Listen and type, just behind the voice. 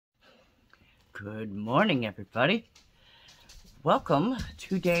Good morning, everybody. Welcome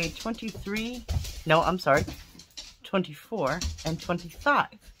to day 23, no, I'm sorry, 24 and 25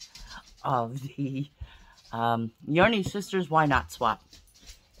 of the Yarny Sisters Why Not Swap.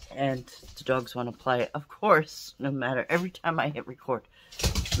 And the dogs want to play, of course, no matter, every time I hit record.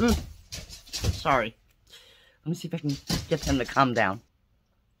 Sorry. Let me see if I can get them to calm down.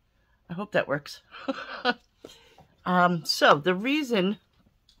 I hope that works. So the reason,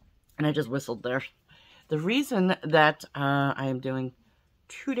 and I just whistled there, the reason that I am doing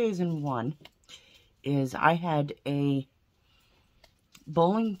 2 days in one is I had a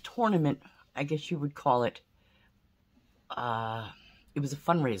bowling tournament, I guess you would call it. It was a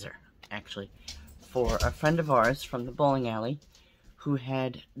fundraiser, actually, for a friend of ours from the bowling alley who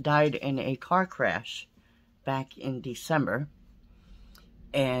had died in a car crash back in December,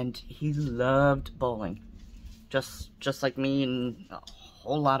 and he loved bowling, just like me and a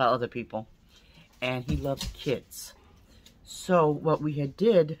whole lot of other people, and he loved kids. So what we had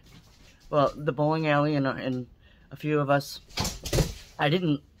did, well, the bowling alley and a few of us, I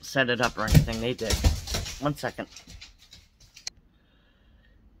didn't set it up or anything, they did. 1 second.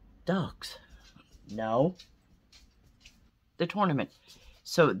 Dogs. No. The tournament.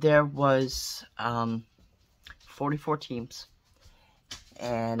 So there was 44 teams,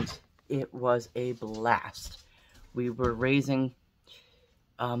 and it was a blast. We were raising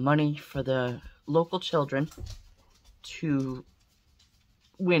money for the local children to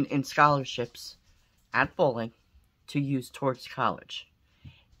win in scholarships at bowling to use towards college.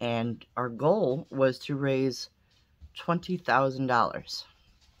 And our goal was to raise $20,000.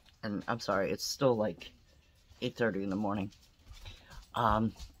 And I'm sorry, it's still like 8:30 in the morning.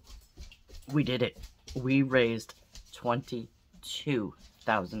 We did it. We raised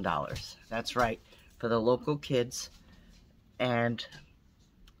 $22,000. That's right, for the local kids. And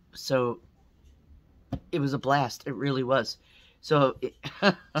so it was a blast. It really was. So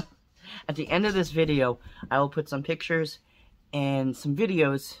at the end of this video, I will put some pictures and some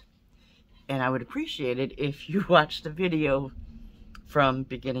videos, and I would appreciate it if you watch the video from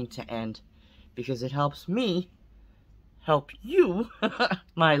beginning to end, because it helps me help you,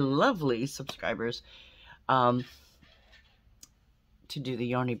 my lovely subscribers, to do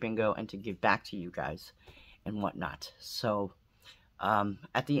the Yarny Bingo and to give back to you guys and whatnot. So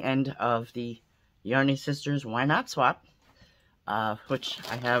at the end of the Yarny Sisters Why Not Swap, which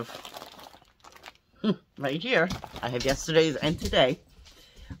I have right here, I have yesterday's and today.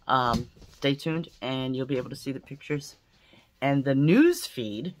 Stay tuned and you'll be able to see the pictures and the news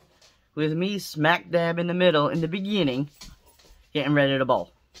feed with me smack dab in the middle in the beginning getting ready to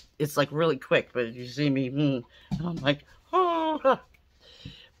bowl. It's like really quick, but you see me and I'm like, oh.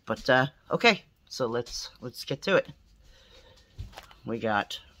 But okay, so let's get to it. We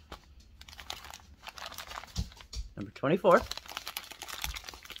got number 24.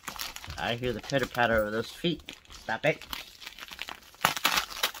 I hear the pitter patter of those feet. Stop it.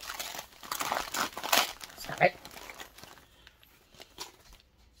 Stop it.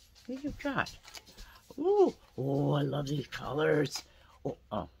 What you got? Ooh, oh, I love these colors.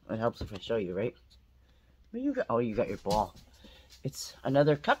 Oh, it helps if I show you, right? What you got? Oh, you got your ball. It's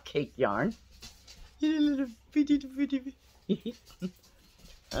another cupcake yarn.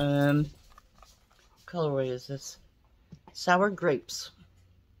 Colorway is this? Sour grapes.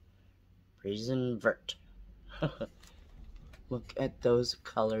 Raisin vert. Look at those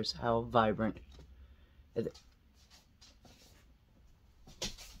colors, how vibrant.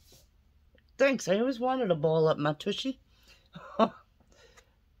 Thanks, I always wanted a ball up my tushy.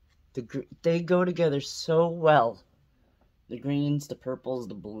 They go together so well. The greens, the purples,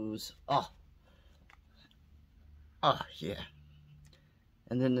 the blues. Oh, yeah.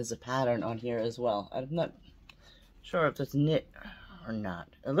 And then there's a pattern on here as well. I'm not sure if it's knit or not.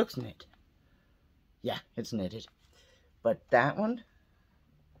 It looks knit. Yeah, it's knitted. But that one.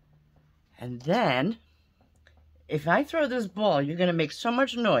 And then, if I throw this ball, you're going to make so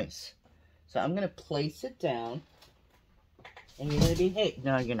much noise. So I'm going to place it down. And you're going to behave.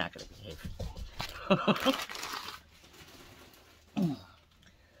 No, you're not going to behave.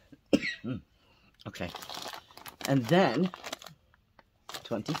 Okay. And then,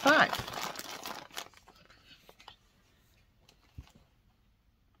 25.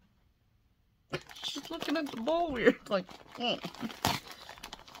 She's looking at the ball weird. Like,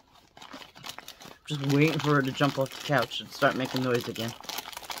 just waiting for her to jump off the couch and start making noise again.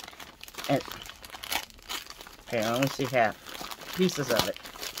 And, okay, I only see half. Pieces of it.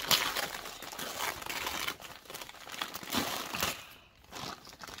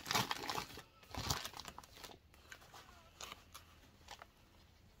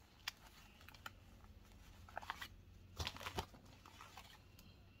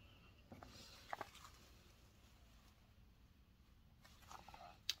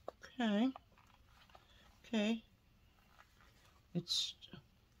 Okay. Okay. It's,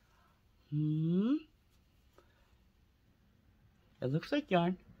 it looks like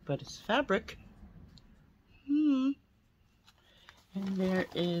yarn, but it's fabric. And there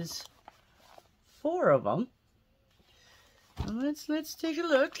is 4 of them. And let's take a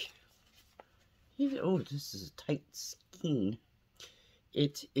look. Oh, this is a tight skein.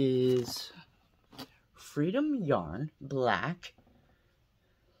 It is Freedom Yarn, black.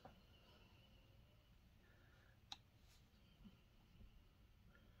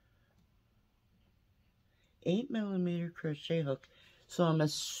 $8mm crochet hook. So I'm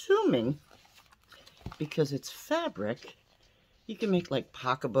assuming, because it's fabric, you can make like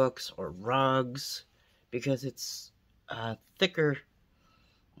pocketbooks or rugs, because it's thicker.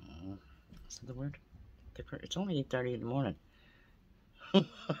 Is that the word? Thicker. It's only 8:30 in the morning.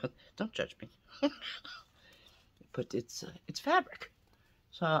 Don't judge me. But it's fabric.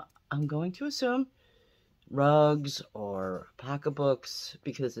 So I'm going to assume rugs or pocketbooks,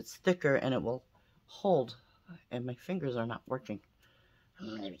 because it's thicker and it will hold. And my fingers are not working.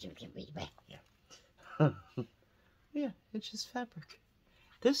 Yeah, it's just fabric.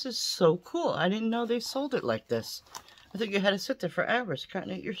 This is so cool. I didn't know they sold it like this. I think you had to sit there for hours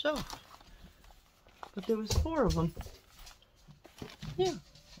cutting it yourself. But there was 4 of them. Yeah.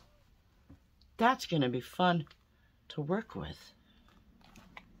 That's going to be fun to work with.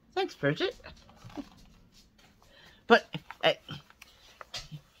 Thanks, Bridget. But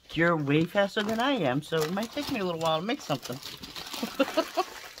you're way faster than I am, so it might take me a little while to make something.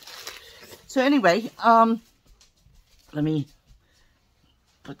 So anyway, let me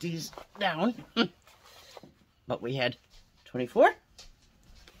put these down. But we had 24.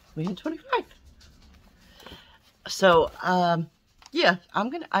 We had 25. So, yeah,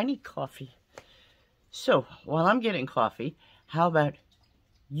 I need coffee. So, while I'm getting coffee, how about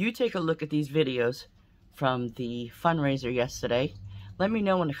you take a look at these videos from the fundraiser yesterday. Let me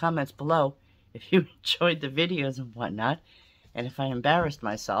know in the comments below if you enjoyed the videos and whatnot. And if I embarrassed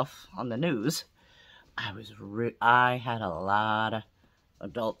myself on the news. I had a lot of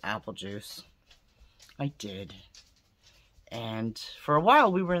adult apple juice. I did. And for a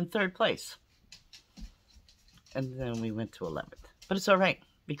while, we were in 3rd place. And then we went to 11th. But it's all right,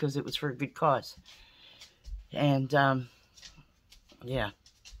 because it was for a good cause. And, yeah.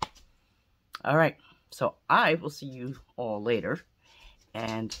 All right. So I will see you all later.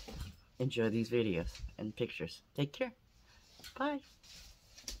 And enjoy these videos and pictures. Take care. Bye.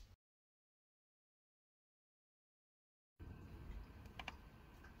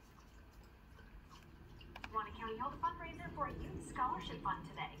 County held a fundraiser for a youth scholarship fund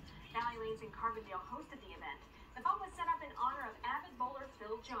today. Valley Lanes in Carbondale hosted the event. The fund was set up in honor of avid bowler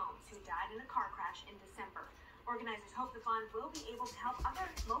Phil Jones, who died in a car crash in December. Organizers hope the fund will be able to help other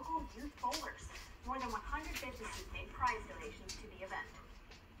local youth bowlers. More than 100 businesses made prize donations to the event.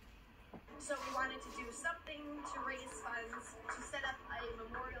 So we wanted to do something to raise funds to set up a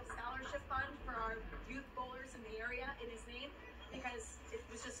memorial scholarship fund for our youth bowlers in the area in his name, because it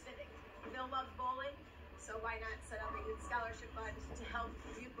was just fitting. Phil loved bowling. So why not set up a youth scholarship fund to help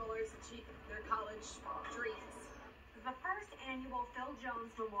youth bowlers achieve their college dreams? The first annual Phil Jones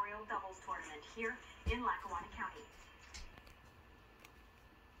Memorial Doubles Tournament here in Lackawanna County.